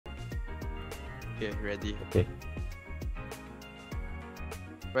Okay, ready. Okay.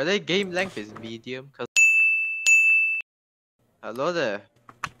 Whether game length is medium, cause hello there,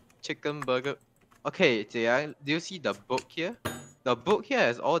 chicken burger. Okay, Jiang, do you see the book here? The book here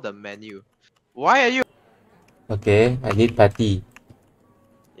has all the menu. Why are you? Okay, I need patty.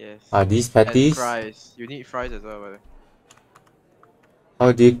 Yes. Are these And patties? fries. You need fries as well, brother.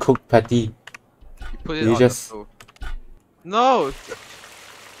 How do you cook patty? You put it You on the just... stove. No!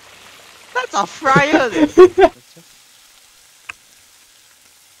 That's a fryer!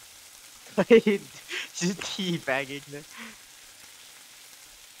 She's teabagging there.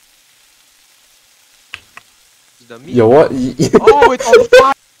 The meat. Yo, what? Oh, it's on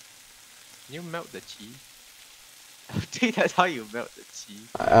fire! Can you melt the cheese? I think that's how you melt the cheese.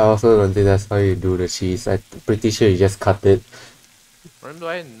 I also don't think that's how you do the cheese. I'm pretty sure you just cut it. When do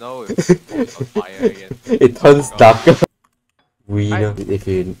I know if it's on fire again? It turns Oh, darker. Greener, if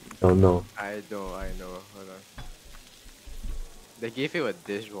you don't know. I know. Hold on. They gave you a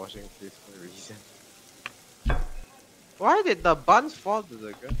dishwashing fluid for a reason. Why did the buns fall to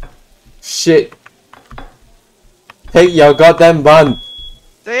the ground? Shit! Take your goddamn bun!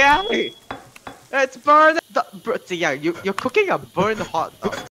 Jiang! It's burned! Jiang, you're cooking a burned hot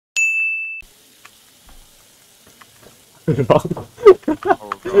dog. Wrong.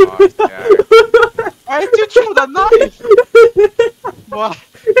 Oh gosh, Jiang. Why did you throw the knife? What?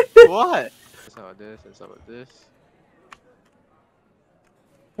 What? Some of this and some of this.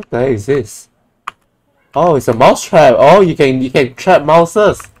 What the heck is this? Oh, it's a mouse trap. Oh, you can trap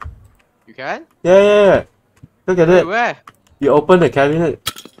mouses. You can? Yeah. Look at Wait, it. where? You open the cabinet.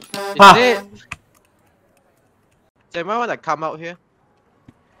 Is Ha! it? So you might want to come out here.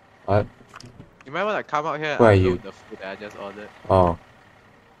 What? You might want to come out here Where are and you? load the food that I just ordered. Oh.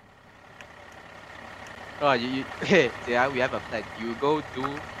 Oh, hey, yeah, we have a plan. You go do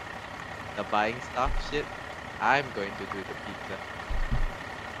the buying stuff shit. I'm going to do the pizza.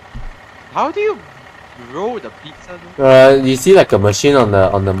 How do you roll the pizza though? You see like a machine on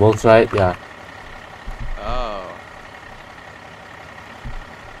the most right? Yeah. Oh.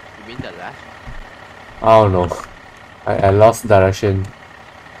 You mean the left? I don't know. I lost direction.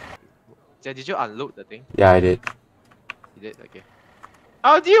 Yeah, did you unload the thing? Yeah, I did. You did? Okay.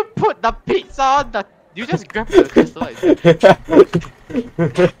 How do you put the pizza on the... You just grab the crystal like that.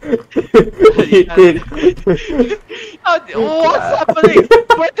 What's happening?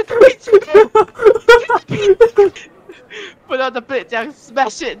 Where did the pizza go? Put on the plate, Jiang.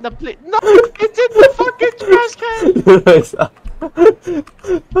 Smash it in the plate. No! It's in the fucking trash can!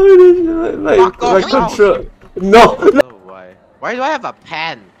 my control. No! Oh, why? Why do I have a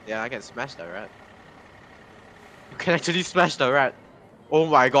pan? Yeah, I can smash the rat. You can actually smash the rat. Oh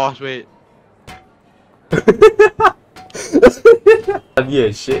my gosh, wait.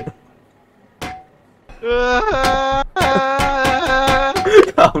 Yeah, shit.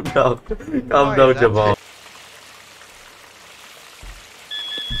 Calm down, Jamal.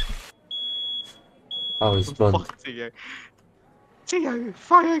 Oh, it's burnt. Fuck, Jiang,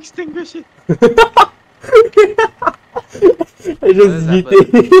 fire extinguisher. I just eat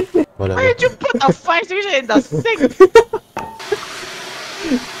it. Whatever. Why did you put the fire extinguisher in the sink?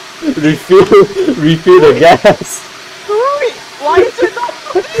 refill the gas. Wait, why is it not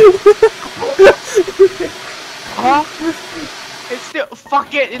Huh? It's still...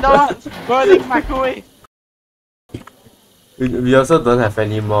 Fuck it, you know what? It's burning microwave. We also don't have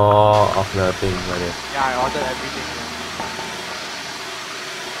any more of the thing, right? Yeah, I ordered everything.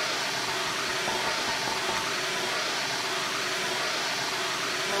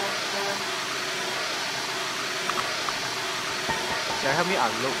 Can you help me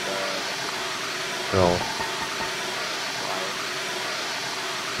unload the... No. Why?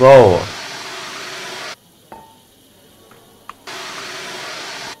 Bro.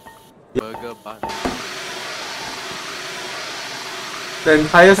 Burger bun. The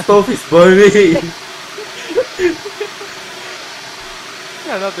entire stove is burning.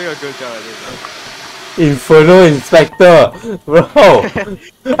 Yeah, I'm not doing a good job at this. Inferno Inspector! Bro!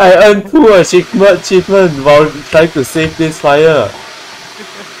 I earned 2 achievements while trying to save this fire.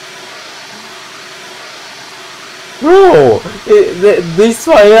 Bro! This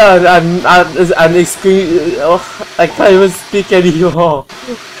fire is I can't even speak anymore.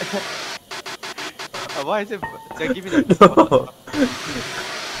 Why is it... Just give me the... No.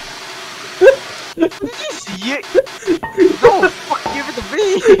 Did you see it? No! Fuck, give it to me!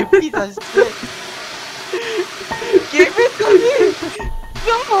 Piece of shit! Give it to me!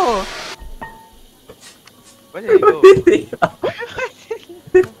 No! Where did it go?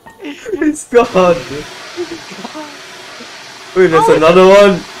 It's gone! Wait, there's another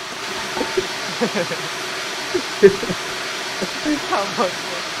one! Come on.